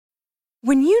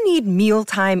When you need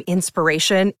mealtime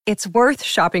inspiration, it's worth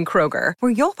shopping Kroger,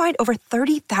 where you'll find over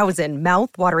 30,000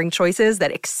 mouth-watering choices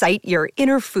that excite your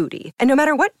inner foodie. And no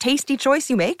matter what tasty choice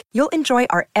you make, you'll enjoy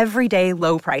our everyday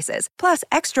low prices, plus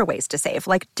extra ways to save,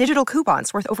 like digital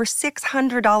coupons worth over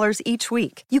 $600 each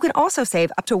week. You can also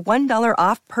save up to $1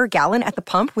 off per gallon at the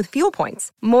pump with fuel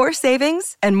points. More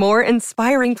savings and more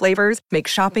inspiring flavors make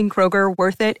shopping Kroger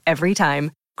worth it every time.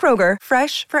 Kroger,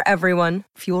 fresh for everyone.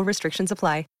 Fuel restrictions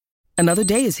apply. Another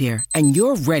day is here, and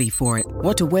you're ready for it.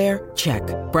 What to wear? Check.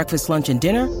 Breakfast, lunch, and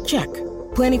dinner? Check.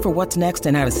 Planning for what's next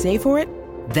and how to save for it?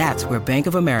 That's where Bank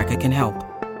of America can help.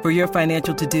 For your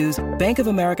financial to-dos, Bank of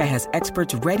America has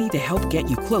experts ready to help get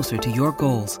you closer to your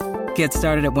goals. Get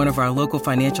started at one of our local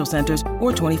financial centers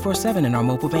or 24/7 in our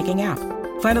mobile banking app.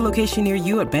 Find a location near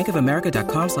you at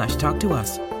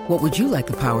bankofamerica.com/talktous. What would you like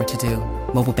the power to do?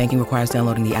 Mobile banking requires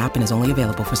downloading the app and is only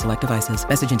available for select devices.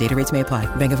 Message and data rates may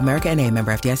apply. Bank of America N.A.,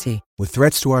 member FDIC. With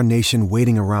threats to our nation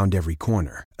waiting around every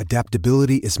corner,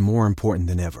 adaptability is more important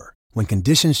than ever. When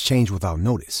conditions change without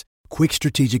notice, quick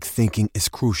strategic thinking is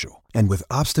crucial. And with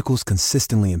obstacles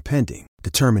consistently impending,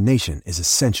 determination is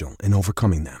essential in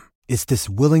overcoming them. It's this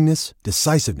willingness,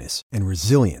 decisiveness, and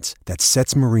resilience that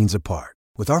sets Marines apart.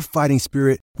 With our fighting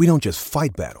spirit, we don't just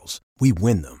fight battles, we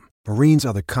win them. Marines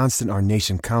are the constant our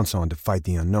nation counts on to fight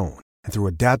the unknown. And through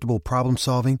adaptable problem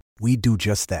solving, we do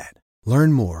just that.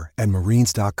 Learn more at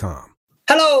marines.com.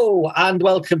 Hello and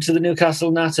welcome to the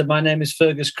Newcastle Natter. My name is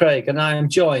Fergus Craig and I am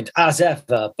joined as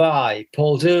ever by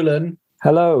Paul Doolan.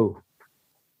 Hello.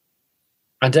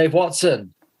 And Dave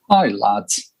Watson. Hi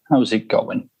lads, how's it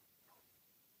going?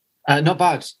 Not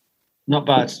bad. Not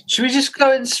bad. Should we just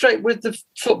go in straight with the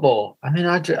football? I mean,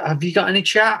 have you got any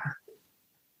chat?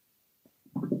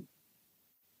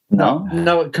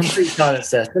 No, complete silence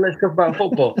there. So let's talk about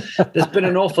football. There's been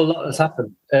an awful lot that's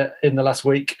happened in the last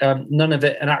week. None of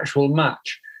it an actual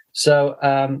match. So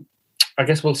I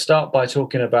guess we'll start by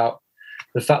talking about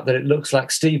the fact that it looks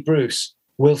like Steve Bruce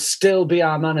will still be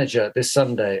our manager this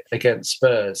Sunday against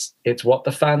Spurs. It's what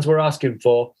the fans were asking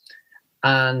for.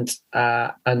 And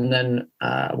then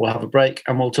we'll have a break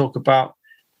and we'll talk about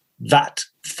that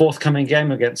forthcoming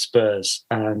game against Spurs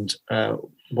and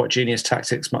what genius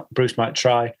tactics Bruce might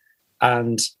try.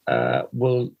 And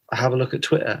we'll have a look at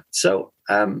Twitter. So,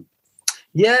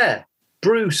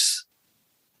 Bruce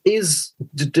is,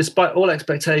 despite all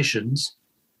expectations,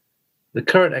 the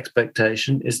current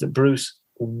expectation is that Bruce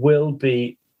will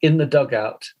be in the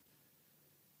dugout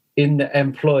in the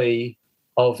employee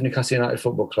of Newcastle United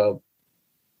Football Club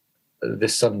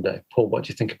this Sunday. Paul, what do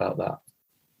you think about that?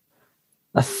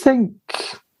 I think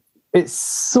it's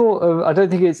sort of, I don't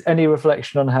think it's any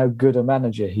reflection on how good a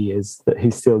manager he is that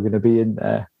he's still going to be in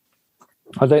there.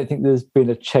 I don't think there's been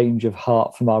a change of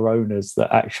heart from our owners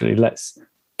that actually let's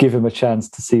give him a chance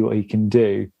to see what he can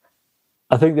do.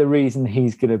 I think the reason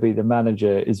he's going to be the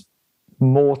manager is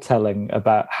more telling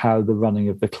about how the running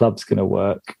of the club's going to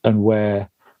work and where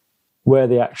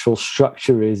the actual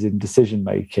structure is in decision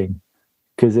making.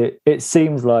 Because it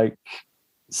seems like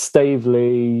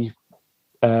Staveley,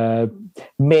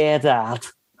 Mehrdad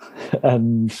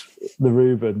and the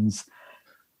Rubens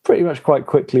pretty much quite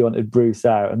quickly wanted Bruce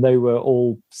out, and they were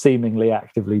all seemingly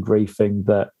actively briefing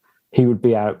that he would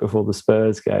be out before the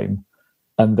Spurs game,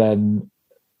 and then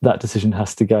that decision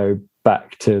has to go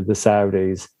back to the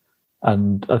Saudis,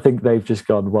 and I think they've just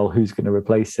gone, well, who's going to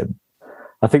replace him?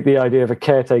 I think the idea of a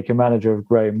caretaker manager of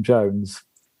Graham Jones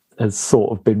has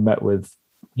sort of been met with,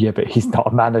 yeah, but he's not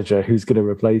a manager, who's going to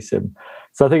replace him?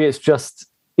 So I think it's just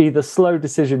either slow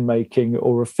decision making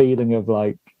or a feeling of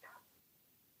like,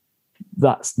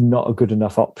 that's not a good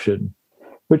enough option,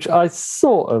 which I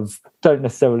sort of don't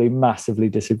necessarily massively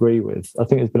disagree with. I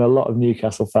think there's been a lot of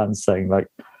Newcastle fans saying like,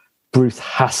 Bruce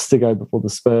has to go before the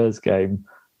Spurs game.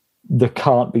 There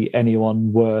can't be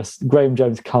anyone worse. Graham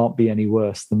Jones can't be any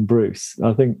worse than Bruce.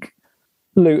 I think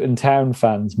Luton Town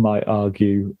fans might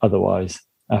argue otherwise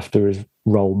after his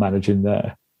role managing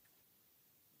there.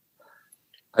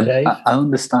 I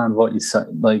understand what you say.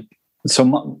 Like, so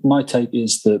my take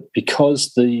is that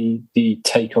because the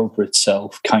takeover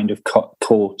itself kind of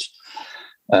caught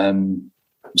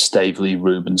Staveley,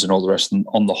 Rubens, and all the rest of them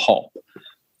on the hop.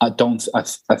 I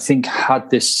think had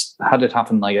it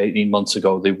happened like 18 months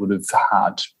ago, they would have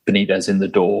had Benitez in the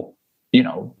door,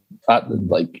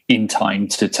 in time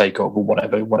to take over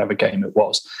whatever game it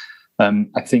was.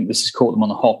 I think this has caught them on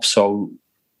the hop, so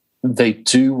they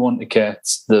do want to get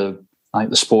the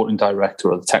sporting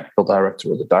director or the technical director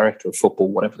or the director of football,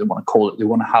 whatever they want to call it. They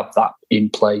want to have that in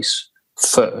place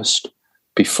first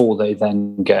before they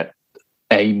then get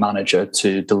a manager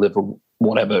to deliver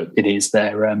whatever it is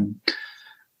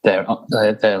their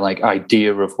like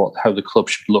idea of how the club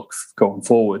should look going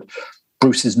forward.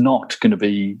 Bruce is not going to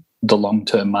be the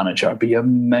long-term manager. I'd be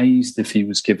amazed if he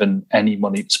was given any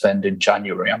money to spend in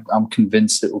January. I'm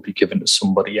convinced it will be given to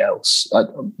somebody else. I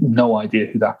have no idea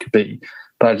who that could be,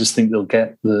 but I just think they'll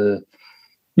get the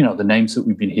names that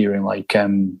we've been hearing, like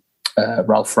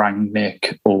Ralph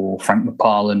Rangnick or Frank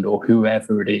McParland or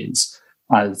whoever it is,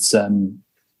 as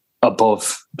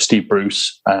above Steve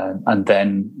Bruce, and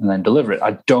then deliver it.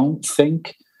 I don't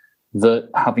think that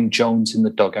having Jones in the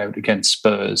dugout against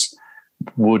Spurs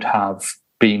would have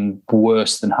been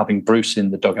worse than having Bruce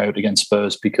in the dugout against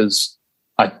Spurs, because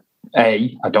I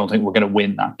don't think we're going to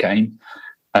win that game,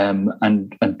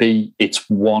 and B, it's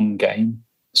one game,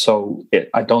 so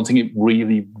I don't think it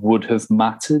really would have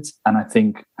mattered. And I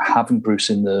think having Bruce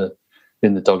in the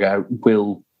dugout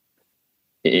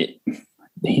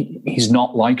he's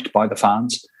not liked by the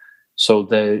fans. So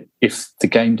if the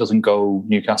game doesn't go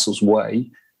Newcastle's way,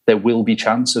 there will be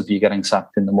chance of you getting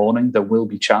sacked in the morning. There will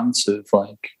be chance of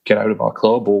get out of our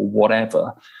club or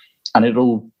whatever. And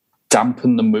it'll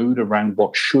dampen the mood around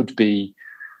what should be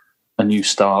a new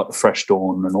start, a fresh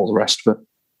dawn, and all the rest of it.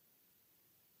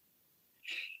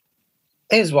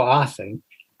 Here's what I think.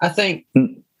 I think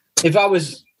if I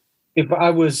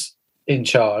was in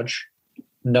charge,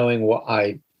 knowing what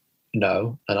I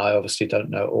know, and I obviously don't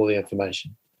know all the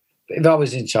information, but if I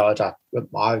was in charge, I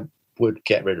would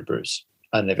get rid of Bruce.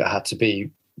 And if it had to be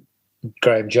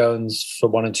Graham Jones for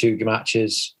 1 or 2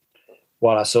 matches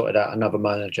while I sorted out another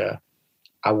manager,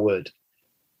 I would.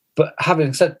 But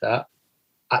having said that,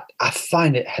 I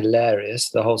find it hilarious,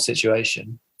 the whole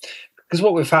situation, because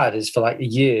what we've had is for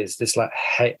years this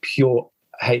pure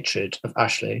hatred of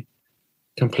Ashley,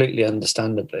 completely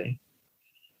understandably,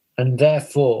 and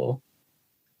therefore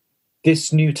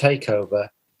this new takeover,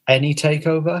 any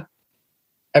takeover,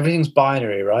 everything's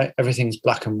binary, right? Everything's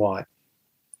black and white.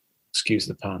 Excuse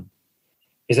the pun.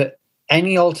 Is that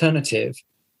any alternative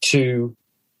to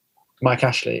Mike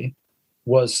Ashley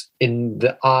was, in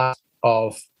the eyes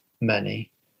of many,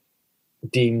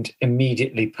 deemed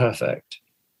immediately perfect,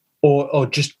 or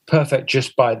just perfect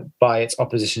just by its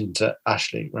opposition to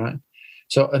Ashley, right?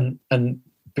 So and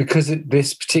because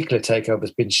this particular takeover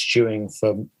has been stewing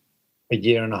for a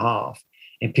year and a half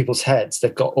in people's heads,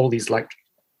 they've got all these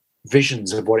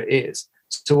visions of what it is.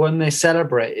 So when they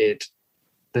celebrated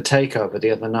the takeover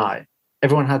the other night,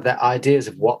 everyone had their ideas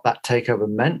of what that takeover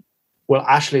meant. Well,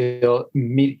 Ashley,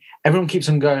 everyone keeps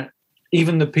on going.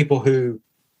 Even the people who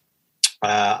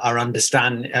are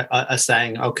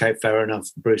saying, okay, fair enough,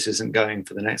 Bruce isn't going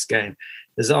for the next game.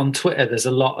 On Twitter, there's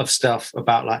a lot of stuff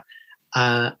about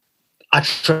I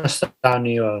trust our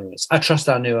new owners. I trust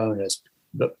our new owners.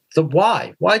 But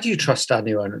why? Why do you trust our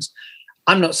new owners?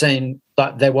 I'm not saying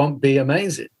that they won't be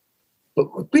amazing,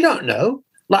 but we don't know.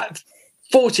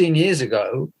 14 years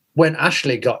ago, when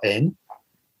Ashley got in,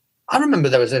 I remember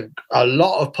there was a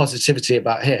lot of positivity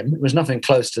about him. It was nothing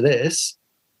close to this,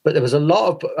 but there was a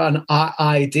lot of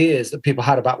ideas that people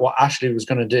had about what Ashley was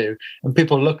going to do. And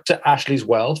people looked at Ashley's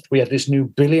wealth. We had this new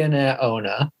billionaire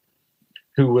owner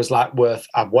who was worth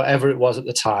whatever it was at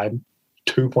the time,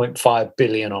 2.5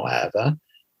 billion or whatever.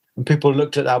 And people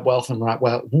looked at that wealth and were like,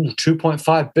 well,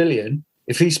 2.5 billion,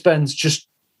 if he spends just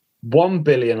 1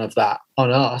 billion of that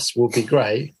on us, will be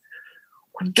great.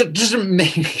 That doesn't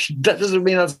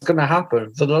mean that's going to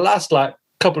happen. For the last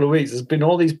couple of weeks, there's been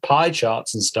all these pie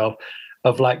charts and stuff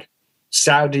of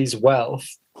Saudi's wealth,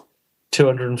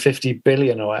 250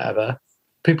 billion or whatever.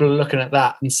 People are looking at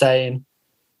that and saying,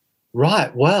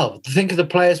 right, well, think of the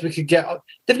players we could get.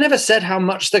 They've never said how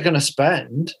much they're going to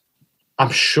spend.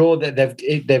 I'm sure that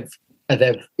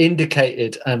they've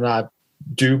indicated, and I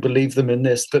do believe them in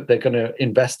this, that they're going to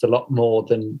invest a lot more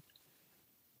than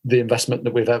the investment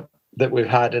that we've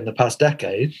had in the past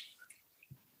decade.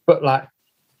 But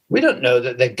we don't know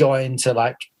that they're going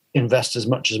to invest as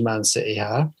much as Man City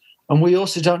have, and we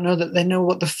also don't know that they know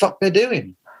what the fuck they're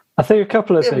doing. I think a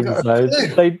couple of things though.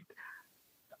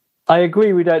 I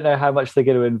agree we don't know how much they're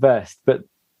going to invest, but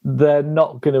they're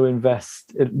not going to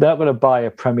invest. They're not going to buy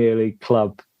a Premier League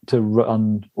club to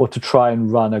run or to try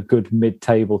and run a good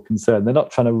mid-table concern. They're not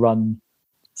trying to run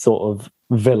sort of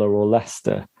Villa or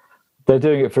Leicester. They're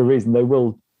doing it for a reason. They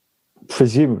will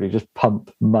presumably just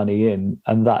pump money in,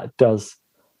 and that does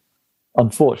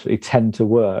unfortunately tend to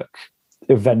work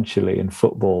eventually in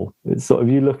football. It's sort of,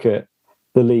 you look at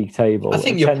the league table. I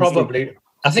think you're probably right.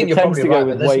 I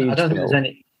don't think there's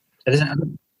any.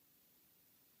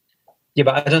 Yeah,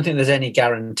 but I don't think there's any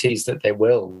guarantees that they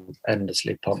will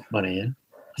endlessly pump money in.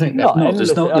 I think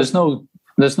there's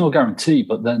There's no guarantee,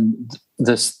 but then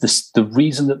the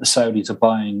reason that the Saudis have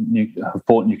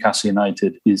bought Newcastle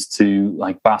United is to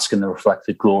like bask in the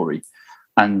reflected glory,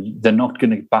 and they're not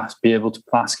going to be able to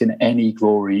bask in any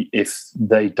glory if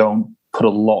they don't put a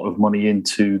lot of money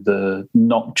into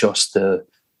not just the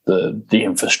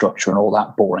infrastructure and all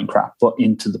that boring crap, but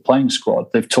into the playing squad.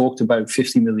 They've talked about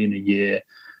 50 million a year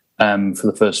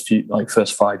for the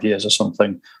first 5 years or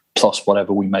something, plus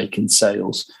whatever we make in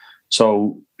sales.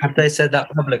 So have they said that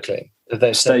publicly? Have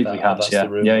they Staveley has,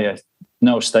 yeah.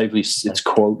 No, Staveley, it's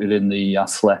quoted in the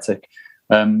Athletic.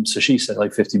 So she said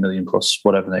like 50 million plus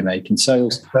whatever they make in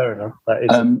sales. Fair enough. That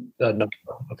is a number.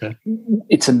 Okay.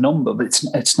 It's a number, but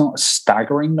it's not a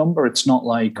staggering number. It's not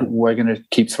like we're going to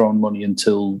keep throwing money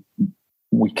until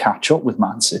we catch up with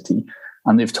Man City.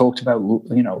 And they've talked about,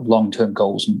 long-term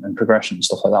goals and progression and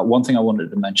stuff like that. One thing I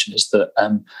wanted to mention is that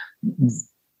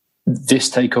this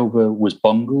takeover was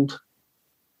bungled,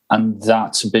 and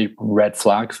that's a big red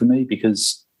flag for me,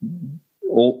 because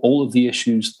all of the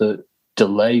issues that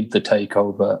delayed the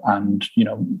takeover and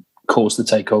caused the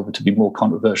takeover to be more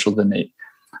controversial than it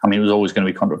was always going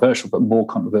to be controversial, but more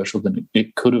controversial than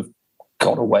it could have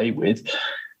got away with.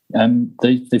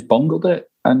 They've bungled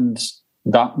it, and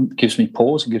that gives me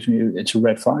pause. It's a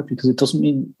red flag, because it doesn't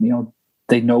mean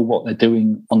they know what they're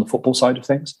doing on the football side of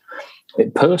things.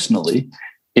 Personally,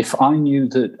 if I knew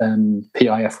that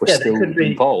PIF was still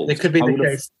involved, it could be the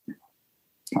case.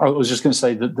 I was just going to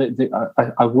say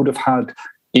that I would have had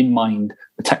in mind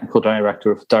the technical director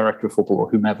of football or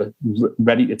whomever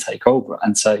ready to take over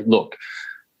and say, look,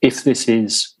 if this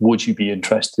is, would you be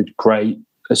interested? Great.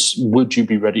 Would you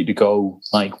be ready to go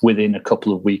like within a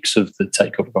couple of weeks of the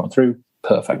takeover going through?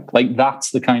 Perfect. Like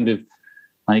that's the kind of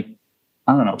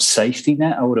safety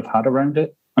net I would have had around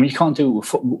it. I mean, you can't do it with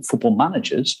football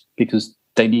managers because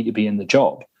they need to be in the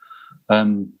job.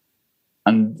 And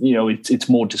it's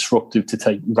more disruptive to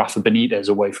take Rafa Benitez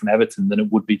away from Everton than it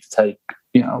would be to take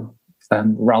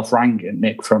Ralph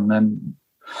Rangnick from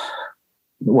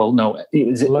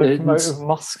is it Lokomotiv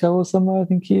Moscow or somewhere? I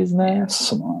think he is now.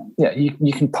 Yeah,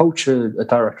 you can poach a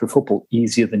director of football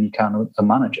easier than you can a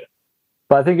manager.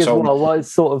 But I think what it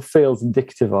sort of feels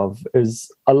indicative of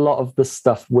is a lot of the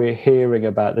stuff we're hearing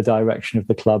about the direction of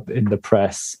the club in the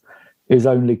press is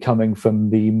only coming from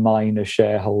the minor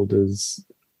shareholders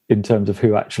in terms of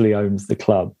who actually owns the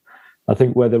club. I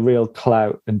think where the real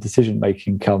clout and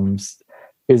decision-making comes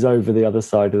is over the other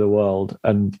side of the world,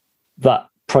 and that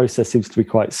process seems to be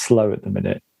quite slow at the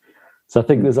minute. So I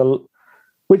think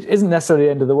which isn't necessarily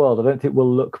the end of the world. I don't think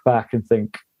we'll look back and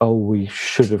think, oh, we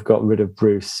should have got rid of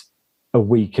Bruce a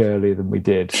week earlier than we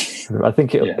did. I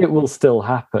think it will still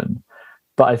happen.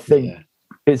 But I think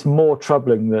it's more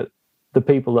troubling that the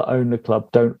people that own the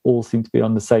club don't all seem to be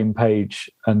on the same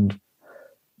page, and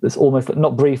it's almost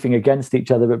not briefing against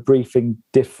each other, but briefing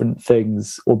different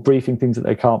things, or briefing things that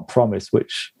they can't promise,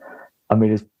 which, I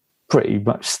mean, is pretty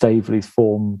much Staveley's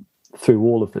form through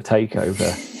all of the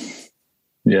takeover.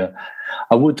 Yeah.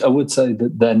 I would say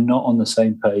that they're not on the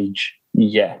same page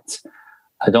yet.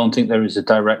 I don't think there is a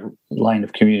direct line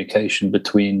of communication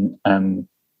between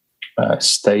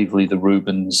Staveley, the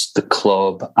Rubens, the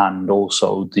club, and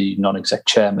also the non-exec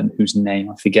chairman, whose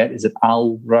name I forget. Is it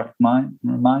Al Rahman?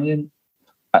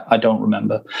 I don't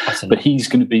remember. But he's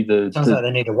going to be Sounds like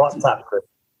they need a WhatsApp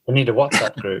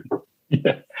group.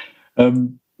 Yeah.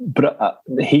 But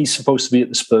he's supposed to be at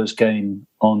the Spurs game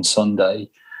on Sunday.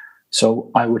 So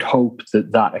I would hope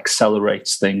that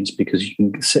accelerates things, because you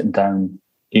can sit down,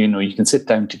 you can sit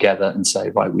down together and say,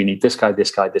 right, we need this guy,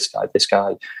 this guy, this guy, this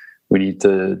guy. We need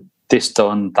this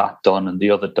done, that done, and the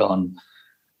other done.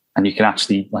 And you can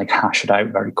actually hash it out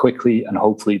very quickly, and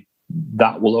hopefully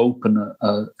that will open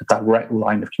a direct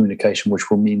line of communication, which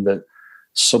will mean that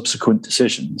subsequent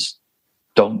decisions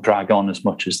don't drag on as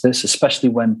much as this, especially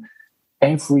when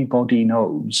everybody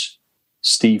knows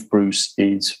Steve Bruce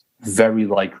is very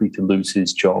likely to lose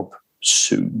his job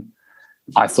soon.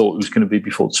 I thought it was going to be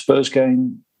before the Spurs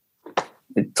game.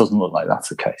 It doesn't look like that's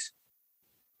the case.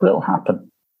 But it'll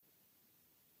happen.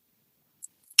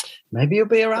 Maybe he'll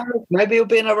be around. Maybe he'll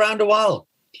be around a while.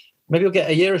 Maybe he'll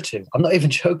get a year or two. I'm not even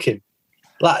joking.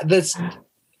 I'm not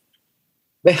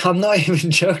even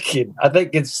joking. I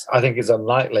think it's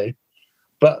unlikely.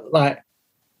 But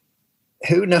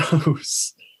who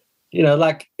knows?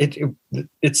 It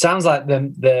sounds like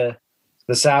the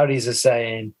Saudis are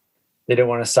saying they don't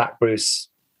want to sack Bruce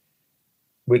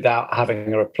without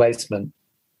having a replacement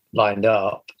lined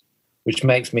up, which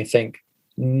makes me think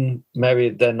maybe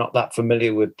they're not that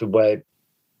familiar with the way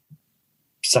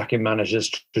sacking managers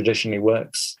traditionally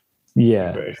works. Yeah,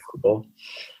 in British football,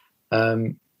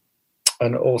 and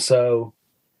also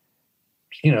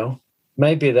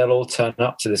maybe they'll all turn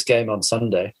up to this game on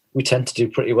Sunday. We tend to do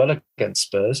pretty well against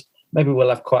Spurs. Maybe we'll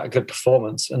have quite a good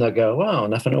performance, and they'll go, wow,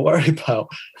 nothing to worry about,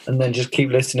 and then just keep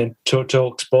listening to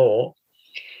Talk Sport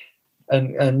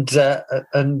and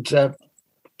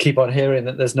keep on hearing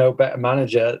that there's no better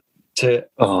manager to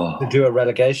do a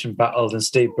relegation battle than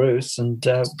Steve Bruce. And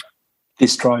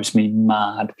this drives me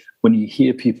mad when you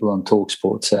hear people on Talk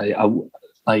Sport say,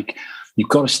 you've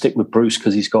got to stick with Bruce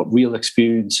because he's got real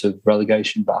experience of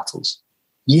relegation battles.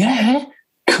 Yeah,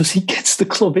 because he gets the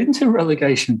club into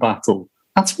relegation battle.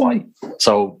 That's why.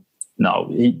 So no,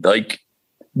 to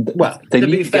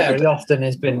be fair,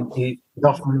 he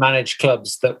often managed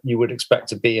clubs that you would expect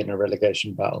to be in a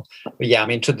relegation battle. But yeah, I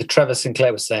mean, the Trevor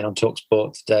Sinclair was saying on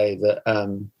TalkSport today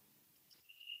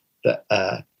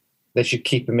that they should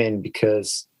keep him in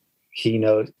because he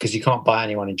knows, because you can't buy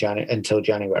anyone until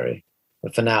January.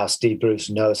 But for now, Steve Bruce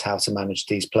knows how to manage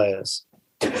these players.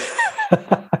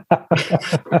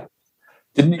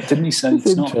 Didn't he say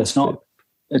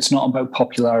it's not about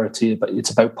popularity, but it's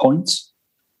about points?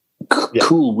 Yeah.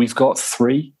 Cool, we've got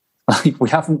 3. We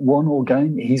haven't won all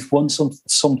game. He's won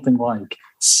something like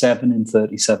 7 in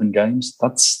 37 games. I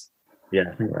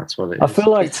think that's what it is. I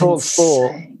feel like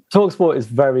TalkSport is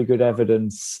very good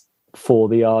evidence for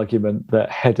the argument that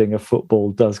heading a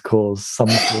football does cause some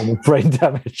form of brain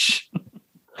damage.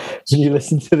 When you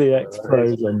listen to the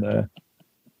ex-pros on there.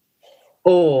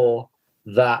 Or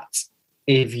that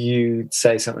if you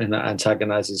say something that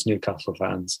antagonises Newcastle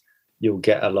fans, you'll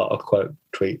get a lot of quote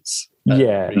tweets.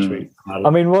 Retweets. I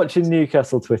mean, watching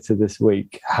Newcastle Twitter this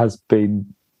week has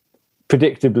been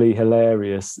predictably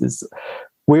hilarious.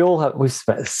 We've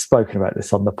spoken about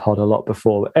this on the pod a lot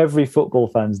before. But every football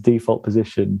fan's default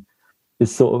position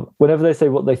is sort of, whenever they say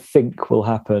what they think will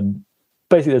happen,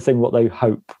 basically they're saying what they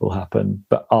hope will happen,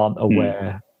 but aren't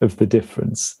aware of the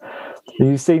difference.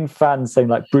 You've seen fans saying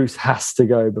like Bruce has to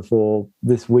go before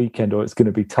this weekend or it's going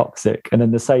to be toxic. And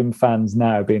then the same fans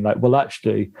now being like, well,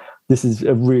 actually, this is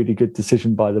a really good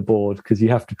decision by the board because you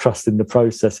have to trust in the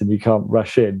process and you can't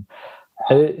rush in.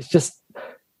 And it's just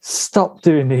stop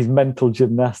doing these mental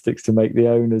gymnastics to make the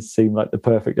owners seem like the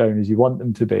perfect owners you want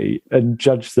them to be and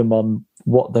judge them on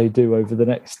what they do over the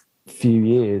next few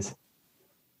years.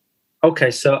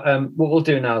 Okay, so what we'll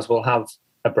do now is we'll have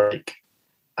a break.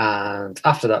 And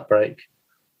after that break,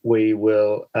 we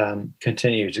will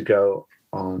continue to go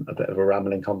on a bit of a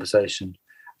rambling conversation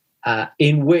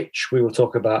in which we will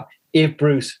talk about if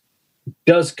Bruce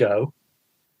does go,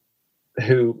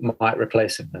 who might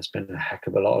replace him. There's been a heck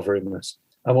of a lot of rumours.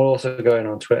 And we'll also go in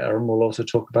on Twitter and we'll also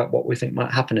talk about what we think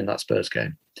might happen in that Spurs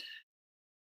game.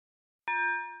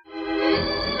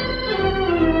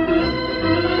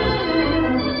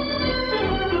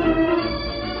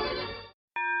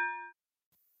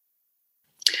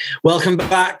 Welcome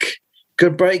back.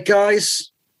 Good break,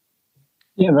 guys.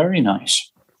 Yeah, very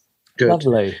nice. Good.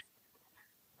 Lovely.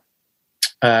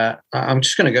 I'm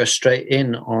just going to go straight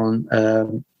in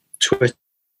on Twitter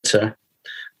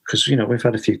because, we've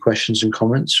had a few questions and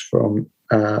comments from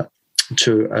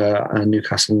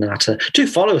Newcastle Natter. Do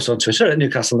follow us on Twitter at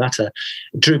Newcastle Natter.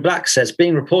 Drew Black says,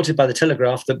 being reported by the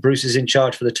Telegraph that Bruce is in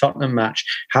charge for the Tottenham match.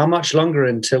 How much longer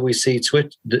until we see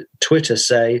Twitter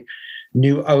say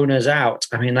new owners out?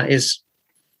 I mean, it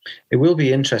will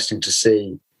be interesting to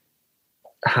see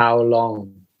how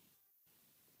long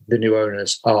the new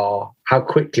owners are, how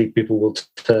quickly people will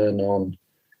turn on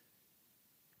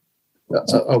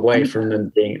away from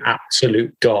them being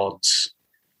absolute gods.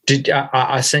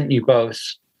 I sent you both,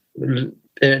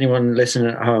 anyone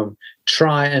listening at home,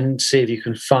 try and see if you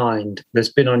can find,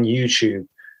 there's been on YouTube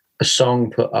a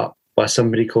song put up by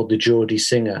somebody called the Geordie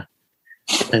Singer,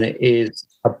 and it is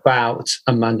about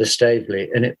Amanda Staveley,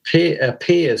 and it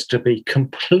appears to be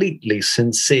completely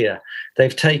sincere.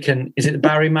 They've taken, is it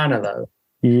Barry Manilow?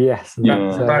 Yes. The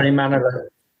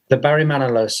Barry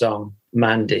Manilow song,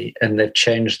 Mandy, and they've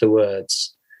changed the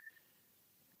words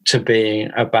to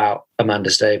being about Amanda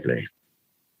Staveley.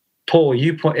 Paul,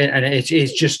 you point, and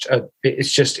it's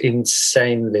just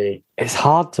insanely. It's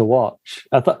hard to watch.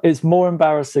 I thought it's more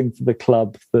embarrassing for the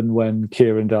club than when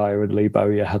Kieran Dyer and Lee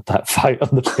Bowyer had that fight on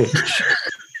the pitch.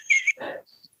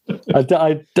 I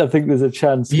think there's a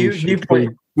chance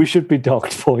we should be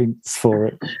docked points for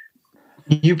it.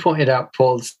 You pointed out,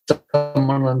 Paul,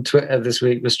 someone on Twitter this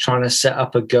week was trying to set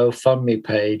up a GoFundMe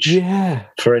page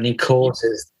for any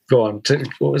causes. Go on,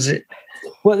 what was it?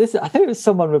 Well, I think it was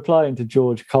someone replying to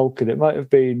George Culkin. It might have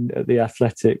been at the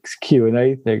Athletics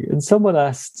Q&A thing. And someone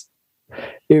asked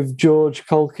if George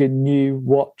Culkin knew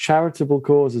what charitable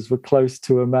causes were close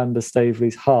to Amanda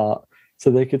Staveley's heart. so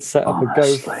they could set up a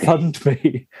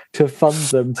GoFundMe to fund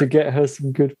them to get her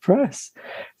some good press.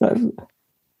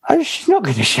 She's not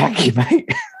going to shag you, mate.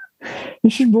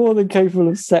 She's more than capable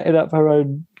of setting up her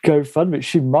own GoFundMe.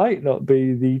 She might not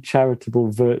be the charitable,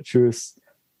 virtuous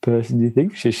person you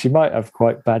think she is. She might have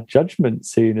quite bad judgment,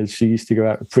 seeing as she used to go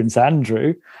out with Prince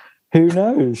Andrew. Who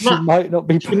knows? She might not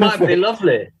be perfect. She might be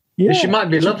lovely. Yeah. She might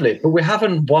be lovely, but we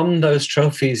haven't won those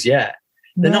trophies yet.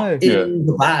 They're not in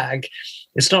the bag.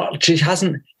 It's not, she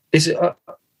hasn't, it's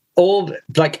all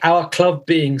like our club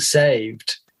being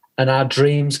saved and our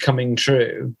dreams coming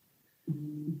true.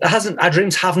 Our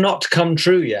dreams have not come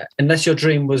true yet, unless your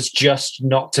dream was just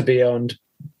not to be owned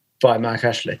by Mark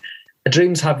Ashley. The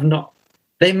dreams have not,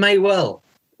 they may well.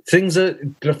 Things are,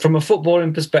 from a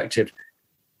footballing perspective,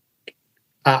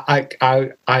 I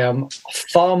am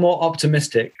far more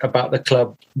optimistic about the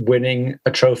club winning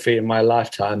a trophy in my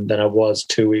lifetime than I was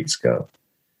 2 weeks ago.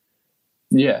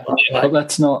 Yeah, but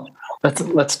let's not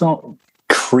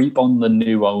creep on the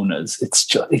new owners.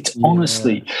 It's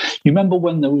honestly, you remember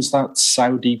when there was that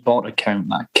Saudi bot account,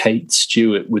 that Kate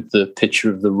Stewart with the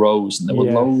picture of the rose, and there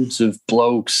were loads of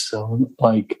blokes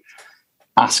like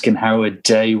asking how her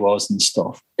day was and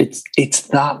stuff. It's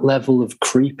that level of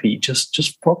creepy.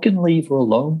 Just fucking leave her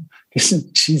alone.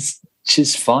 She's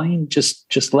fine.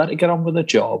 Just let her get on with her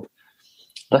job.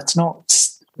 Let's not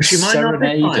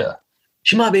serenade her.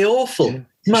 She might be awful. Yeah.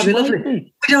 She might be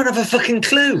lovely. We don't have a fucking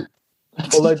clue.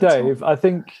 Although, Dave, I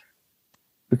think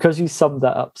because you summed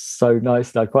that up so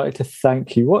nicely, I'd quite like to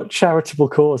thank you. What charitable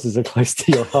causes are close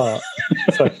to your heart?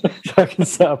 so I can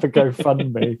set up a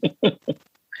GoFundMe.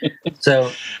 So,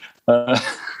 but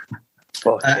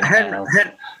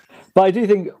I do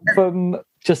think, from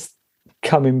just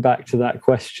coming back to that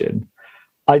question,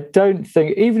 I don't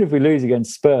think, even if we lose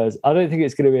against Spurs, I don't think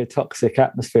it's going to be a toxic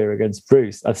atmosphere against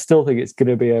Bruce. I still think it's just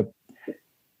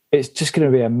going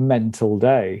to be a mental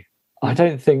day. I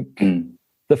don't think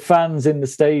the fans in the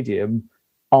stadium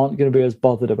aren't going to be as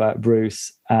bothered about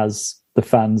Bruce as the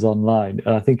fans online.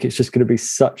 And I think it's just going to be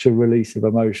such a release of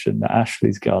emotion that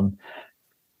Ashley's gone,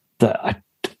 that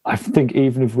I think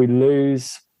even if we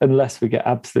lose, unless we get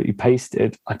absolutely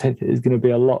pasted, I don't think there's going to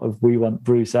be a lot of "we want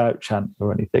Bruce out" chant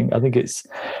or anything. I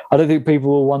don't think people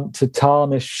will want to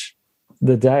tarnish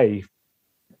the day.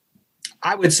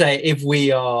 I would say if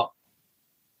we are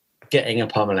getting a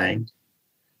pummeling,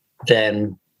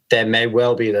 then there may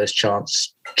well be those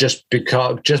chants, just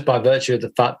by virtue of the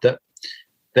fact that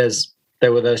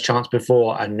there were those chants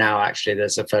before, and now actually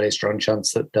there's a fairly strong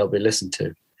chance that they'll be listened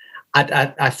to.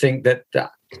 I think that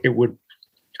it would.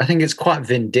 I think it's quite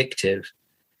vindictive,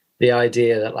 the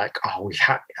idea that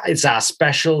it's our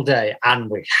special day and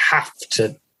we have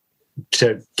to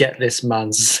get this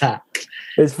man sacked.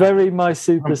 It's very My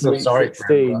Super Sweet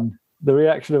 16. The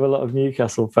reaction of a lot of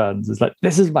Newcastle fans is like,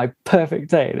 this is my perfect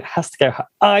day and it has to go how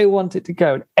I want it to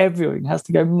go and everything has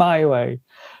to go my way.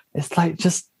 It's like,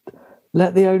 just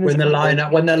let the owners... When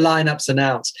the lineup's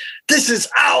announced, this is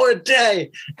our day,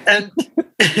 and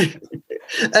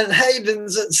and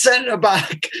Hayden's at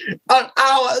centre-back on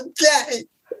our day.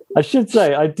 I should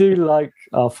say, I do like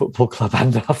our football club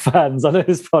and our fans. I know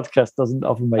this podcast doesn't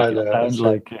often make it sound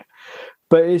like it,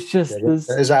 but it's just...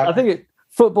 I think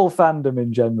football fandom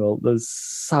in general, there's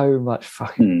so much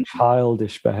fucking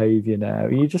childish behaviour now.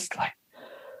 You just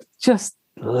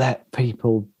let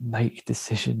people make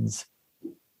decisions.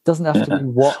 It doesn't have to be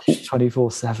watched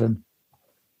 24/7.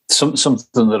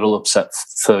 Something that'll upset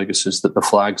Fergus is that the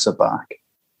flags are back.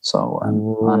 So I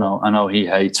know he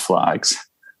hates flags.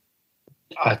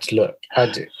 I do.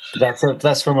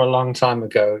 That's from a long time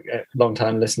ago.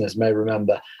 Long-time listeners may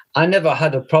remember. I never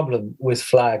had a problem with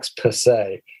flags per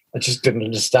se. I just didn't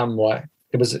understand why.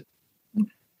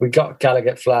 We got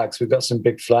Gallagher flags. We got some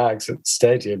big flags at the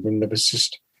stadium, and there was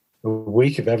just a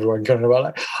week of everyone going about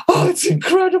like, "Oh, it's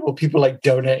incredible!" People like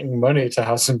donating money to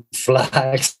have some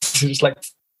flags. It was like,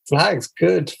 flags,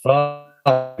 good,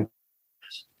 fine.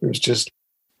 It was just,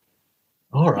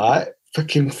 all right,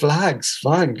 fucking flags,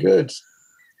 fine, good.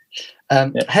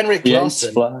 Henrik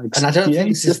Larsson, and I don't think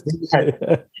this is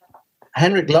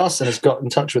Henrik Larsson has got in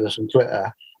touch with us on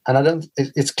Twitter, and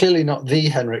it's clearly not the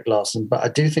Henrik Larsson, but I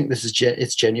do think this is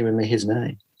it's genuinely his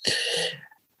name.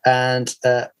 And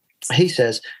he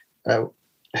says,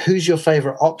 "Who's your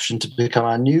favourite option to become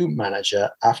our new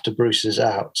manager after Bruce is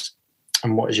out?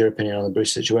 And what is your opinion on the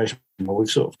Bruce situation?" Well, we've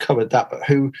sort of covered that, but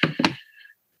who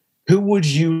would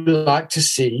you like to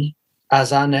see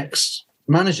as our next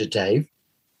manager, Dave?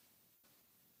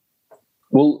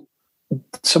 Well,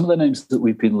 some of the names that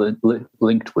we've been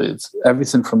linked with,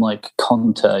 everything from like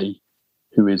Conte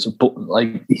who is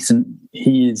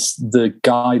he is the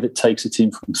guy that takes a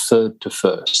team from third to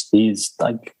first. He is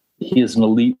an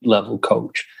elite level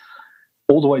coach,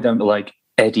 all the way down to like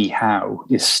Eddie Howe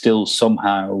is still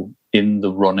somehow in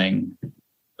the running,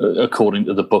 according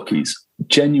to the bookies.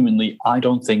 Genuinely, I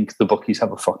don't think the bookies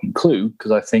have a fucking clue,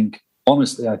 because I think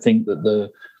that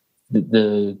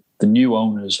the new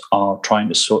owners are trying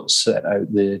to sort of set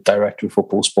out the director of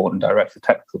football, sporting director,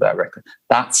 technical director,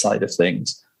 that side of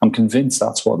things. I'm convinced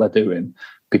that's what they're doing,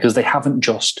 because they haven't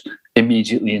just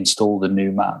immediately installed a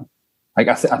new man. Like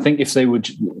I think if they would,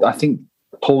 I think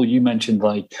Paul, you mentioned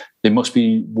like they must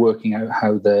be working out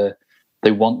how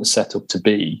they want the setup to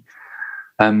be.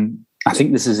 I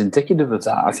think this is indicative of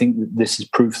that. I think that this is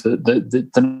proof that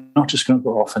they're not just going to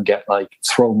go off and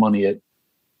throw money at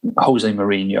Jose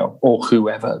Mourinho or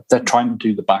whoever. They're trying to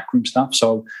do the backroom stuff.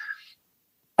 So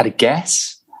at a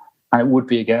guess, and it would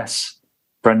be a guess,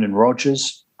 Brendan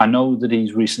Rodgers. I know that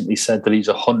he's recently said that he's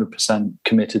 100%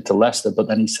 committed to Leicester, but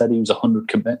then he said he was 100%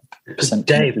 committed.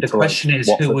 Dave, the question is,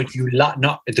 who would you like?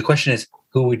 Not the question is,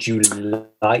 who would you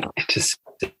like to see?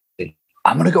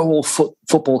 I'm going to go all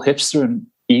football hipster and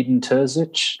Eden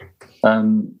Terzic,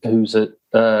 who's at.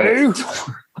 I'm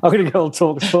going to go on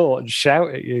Talk Sport and shout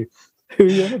at you. Who are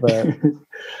you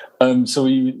about? So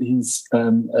he's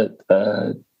at.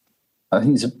 I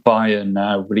think he's at Bayern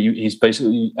now, but he's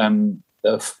basically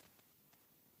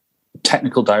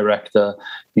technical director.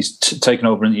 He's taken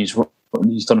over and he's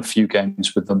done a few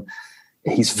games with them.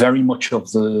 He's very much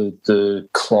of the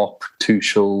Klopp,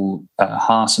 Tuchel,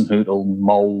 Hasenhüttl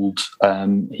mould.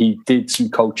 He did some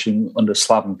coaching under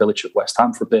Slaven Bilic at West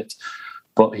Ham for a bit,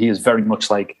 but he is very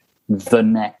much like the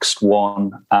next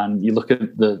one. And you look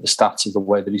at the stats of the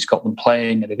way that he's got them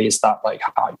playing, and it is that like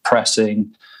high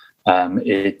pressing.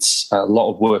 It's a lot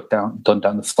of work done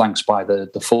down the flanks by the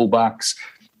fullbacks.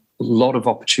 A lot of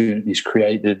opportunities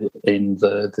created in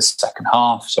the second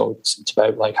half. So it's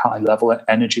about like high level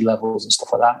energy levels and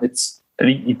stuff like that.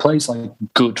 He plays like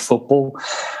good football.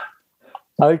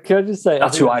 I can just say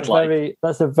that's who I'd like.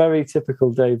 That's a very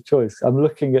typical Dave choice. I'm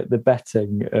looking at the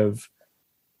betting of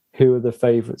who are the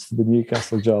favourites for the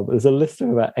Newcastle job. There's a list of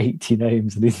about 80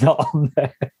 names, and he's not on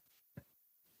there.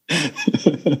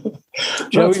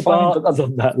 Joey Barton's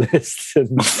on that list.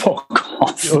 And fuck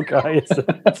off. Your guy isn't.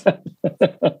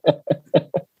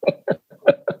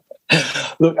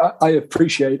 Look, I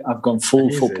appreciate I've gone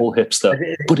full football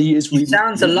hipster, but he is. He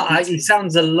sounds a lot. He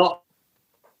sounds a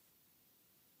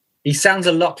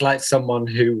lot like someone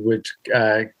who would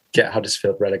get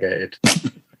Huddersfield relegated.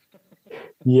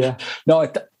 Yeah. No,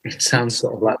 it sounds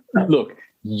sort of like that. Look,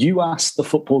 you asked the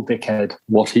football dickhead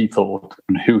what he thought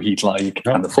and who he'd like,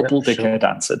 and the football dickhead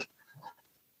answered.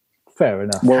 Fair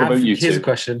enough. What about you two? Here's a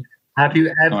question. Have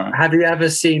you ever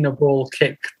seen a ball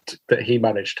kicked that he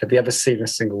managed? Have you ever seen a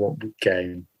single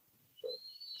game?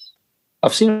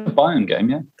 I've seen a Bayern game,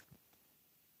 yeah.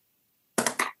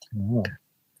 Oh.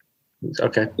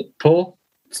 Okay. Paul?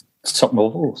 Top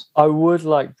balls. I would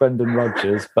like Brendan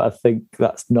Rodgers, but I think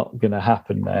that's not going to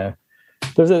happen now.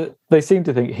 They seem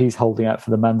to think he's holding out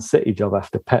for the Man City job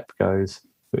after Pep goes,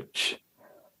 which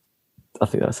I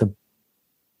think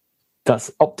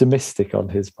that's optimistic on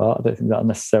his part. I don't think that'll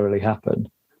necessarily happen.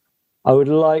 I would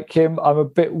like him. I'm a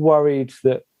bit worried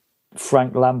that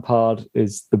Frank Lampard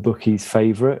is the bookies'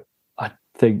 favourite. I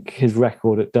think his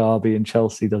record at Derby and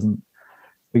Chelsea doesn't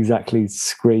exactly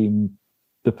scream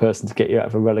the person to get you out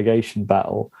of a relegation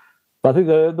battle. But I think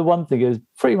the one thing is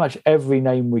pretty much every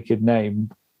name we could name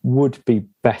would be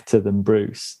better than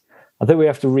Bruce. I think we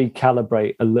have to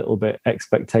recalibrate a little bit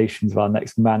expectations of our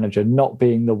next manager, not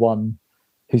being the one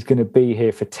who's going to be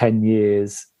here for 10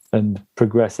 years and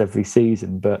progress every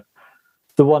season, but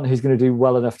the one who's going to do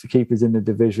well enough to keep us in the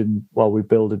division while we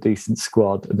build a decent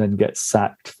squad and then get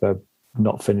sacked for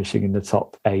not finishing in the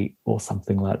top 8 or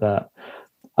something like that.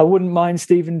 I wouldn't mind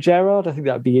Steven Gerrard. I think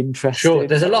that would be interesting. Sure,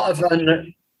 there's a lot of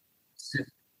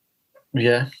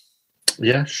Yeah,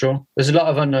 sure. There's a lot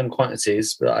of unknown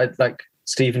quantities, but I'd like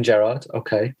Steven Gerrard.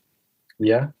 Okay.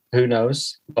 Yeah, who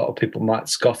knows? A lot of people might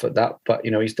scoff at that, but,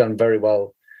 he's done very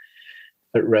well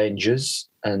at Rangers,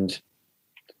 and,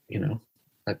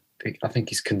 I think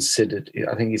he's considered.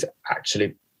 I think he's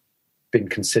actually been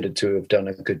considered to have done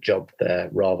a good job there,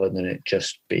 rather than it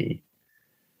just be,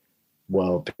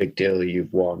 well, big deal,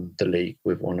 you've won the league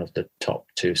with one of the top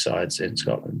 2 sides in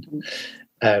Scotland.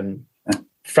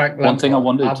 Frank Lampard, one thing I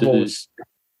wanted to do.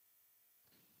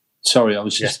 Sorry, I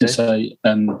was just going to say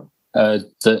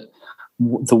that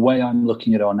the way I'm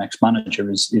looking at our next manager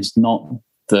is not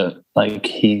that like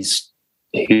he's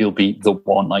he'll be the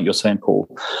one, like you're saying,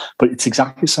 Paul. But it's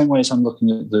exactly the same way as I'm looking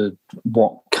at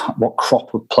what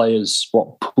crop of players,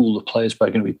 what pool of players we're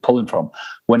going to be pulling from.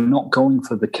 We're not going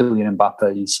for the Kylian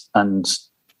Mbappe's and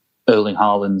Erling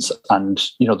Haaland's and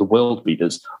the world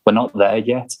beaters. We're not there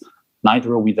yet.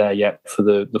 Neither are we there yet for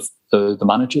the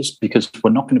managers, because we're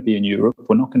not going to be in Europe.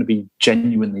 We're not going to be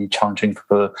genuinely challenging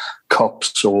for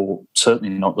cups, or certainly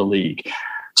not the league.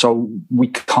 So we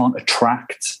can't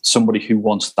attract somebody who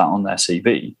wants that on their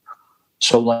CV.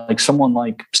 So like someone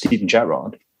like Steven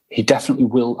Gerrard, he definitely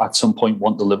will at some point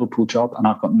want the Liverpool job. And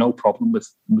I've got no problem with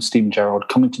Steven Gerrard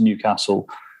coming to Newcastle,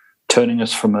 turning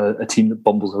us from a team that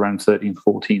bumbles around 13th,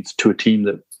 14th to a team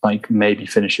that like maybe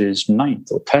finishes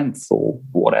 9th or 10th or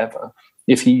whatever.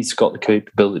 If he's got the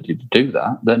capability to do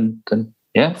that, then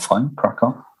yeah, fine, crack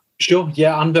on. Sure,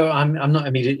 yeah, I'm not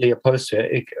immediately opposed to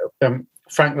it.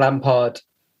 Frank Lampard,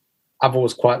 I've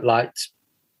always quite liked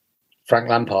Frank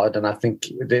Lampard, and I think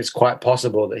it's quite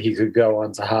possible that he could go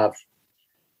on to have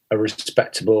a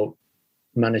respectable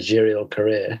managerial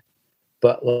career.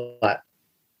 But like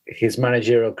his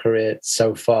managerial career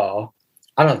so far,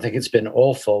 I don't think it's been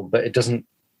awful, but it doesn't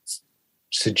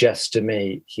suggest to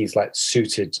me he's like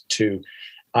suited to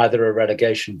either a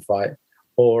relegation fight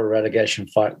or a relegation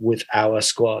fight with our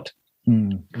squad,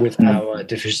 with our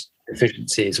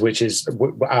deficiencies, which is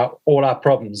all our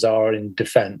problems are in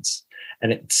defence.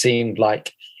 And it seemed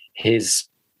like his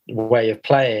way of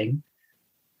playing,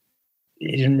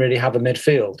 he didn't really have a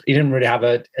midfield. He didn't really have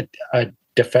a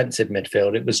defensive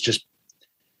midfield. It was just,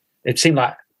 it seemed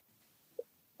like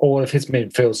all of his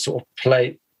midfielders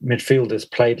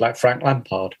played like Frank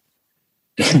Lampard.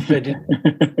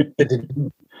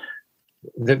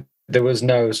 There was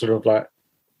no sort of like,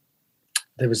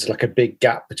 there was like a big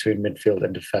gap between midfield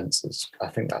and defence. I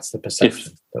think that's the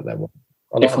perception that there was.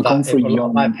 A lot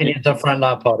of my opinions on Frank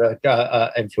Lampard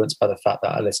are influenced by the fact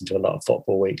that I listen to a lot of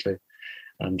Football Weekly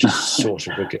and just sort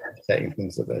of regurgitating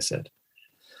things that they said.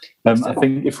 I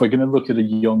think if we're going to look at a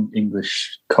young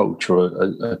English coach or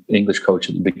an English coach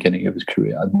at the beginning of his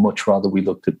career, I'd much rather we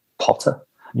looked at Potter.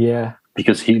 Yeah.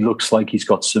 Because he looks like he's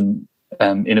got some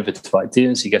innovative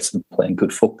ideas. He gets them playing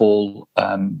good football.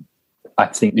 I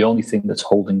think the only thing that's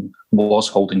holding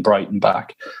Brighton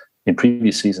back in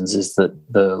previous seasons is that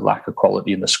the lack of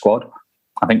quality in the squad.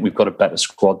 I think we've got a better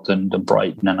squad than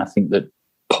Brighton, and I think that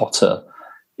Potter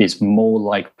is more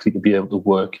likely to be able to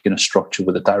work in a structure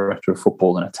with a director of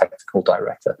football and a technical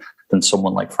director than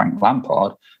someone like Frank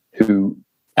Lampard, who,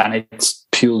 and it's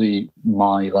purely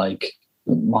my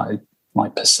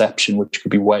perception, which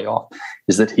could be way off,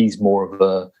 is that he's more of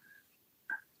a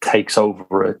takes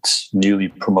over at newly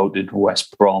promoted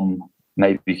West Brom,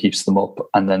 maybe keeps them up,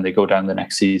 and then they go down the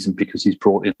next season because he's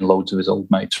brought in loads of his old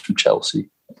mates from Chelsea.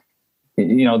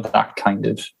 That kind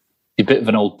of a bit of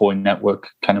an old boy network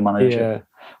kind of manager. Yeah.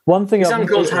 One thing I've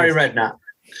noticed, Harry Redknapp.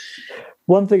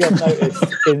 One thing I've noticed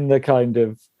in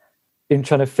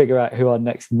trying to figure out who our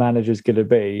next manager is going to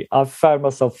be, I've found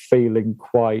myself feeling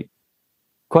quite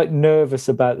nervous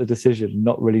about the decision,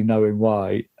 not really knowing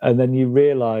why. And then you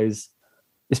realise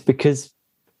it's because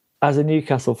as a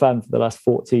Newcastle fan for the last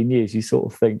 14 years, you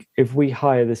sort of think, if we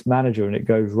hire this manager and it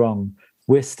goes wrong,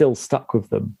 we're still stuck with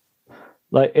them.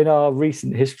 Like in our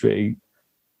recent history,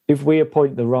 if we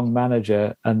appoint the wrong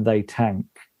manager and they tank,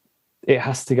 it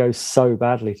has to go so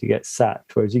badly to get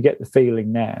sacked. Whereas you get the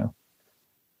feeling now,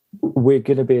 we're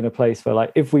going to be in a place where,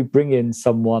 like, if we bring in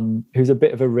someone who's a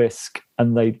bit of a risk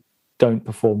and they don't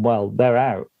perform well, they're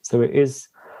out. So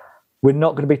we're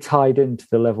not going to be tied into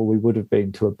the level we would have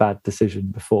been to a bad decision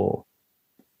before.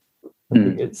 I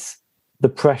think the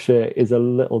pressure is a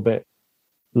little bit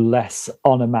less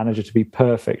on a manager to be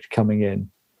perfect coming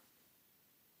in.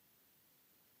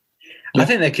 I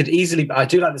think there could easily, I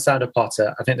do like the sound of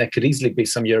Potter. I think there could easily be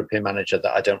some European manager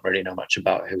that I don't really know much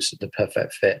about who's the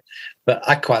perfect fit. But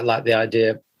I quite like the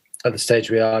idea, at the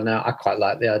stage we are now, I quite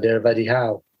like the idea of Eddie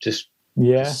Howe.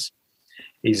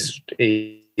 He's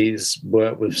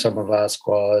worked with some of our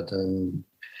squad, and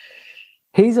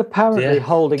he's apparently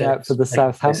holding out for the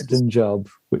Southampton job,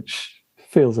 which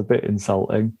feels a bit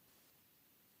insulting.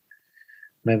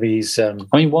 Maybe he's a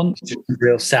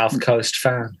real South Coast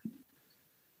fan.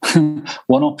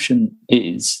 One option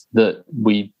is that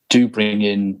we do bring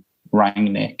in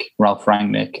Ralph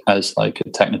Rangnick, as like a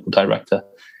technical director.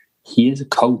 He is a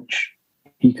coach.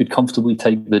 He could comfortably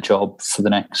take the job for the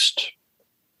next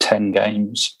 10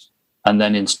 games and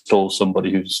then install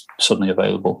somebody who's suddenly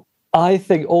available. I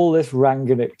think all this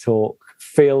Rangnick talk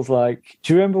feels like,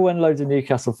 do you remember when loads of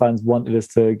Newcastle fans wanted us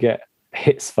to get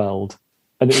Hitzfeld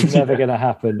and it was never going to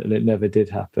happen, and it never did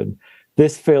happen?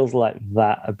 This feels like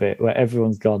that a bit, where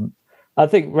everyone's gone, I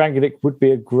think Rangnick would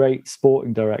be a great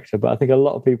sporting director, but I think a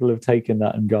lot of people have taken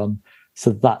that and gone,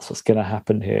 so that's what's going to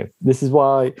happen here. This is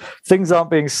why things aren't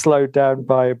being slowed down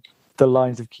by the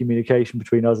lines of communication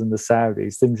between us and the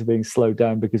Saudis. Things are being slowed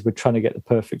down because we're trying to get the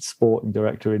perfect sporting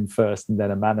director in first and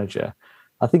then a manager.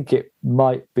 I think it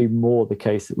might be more the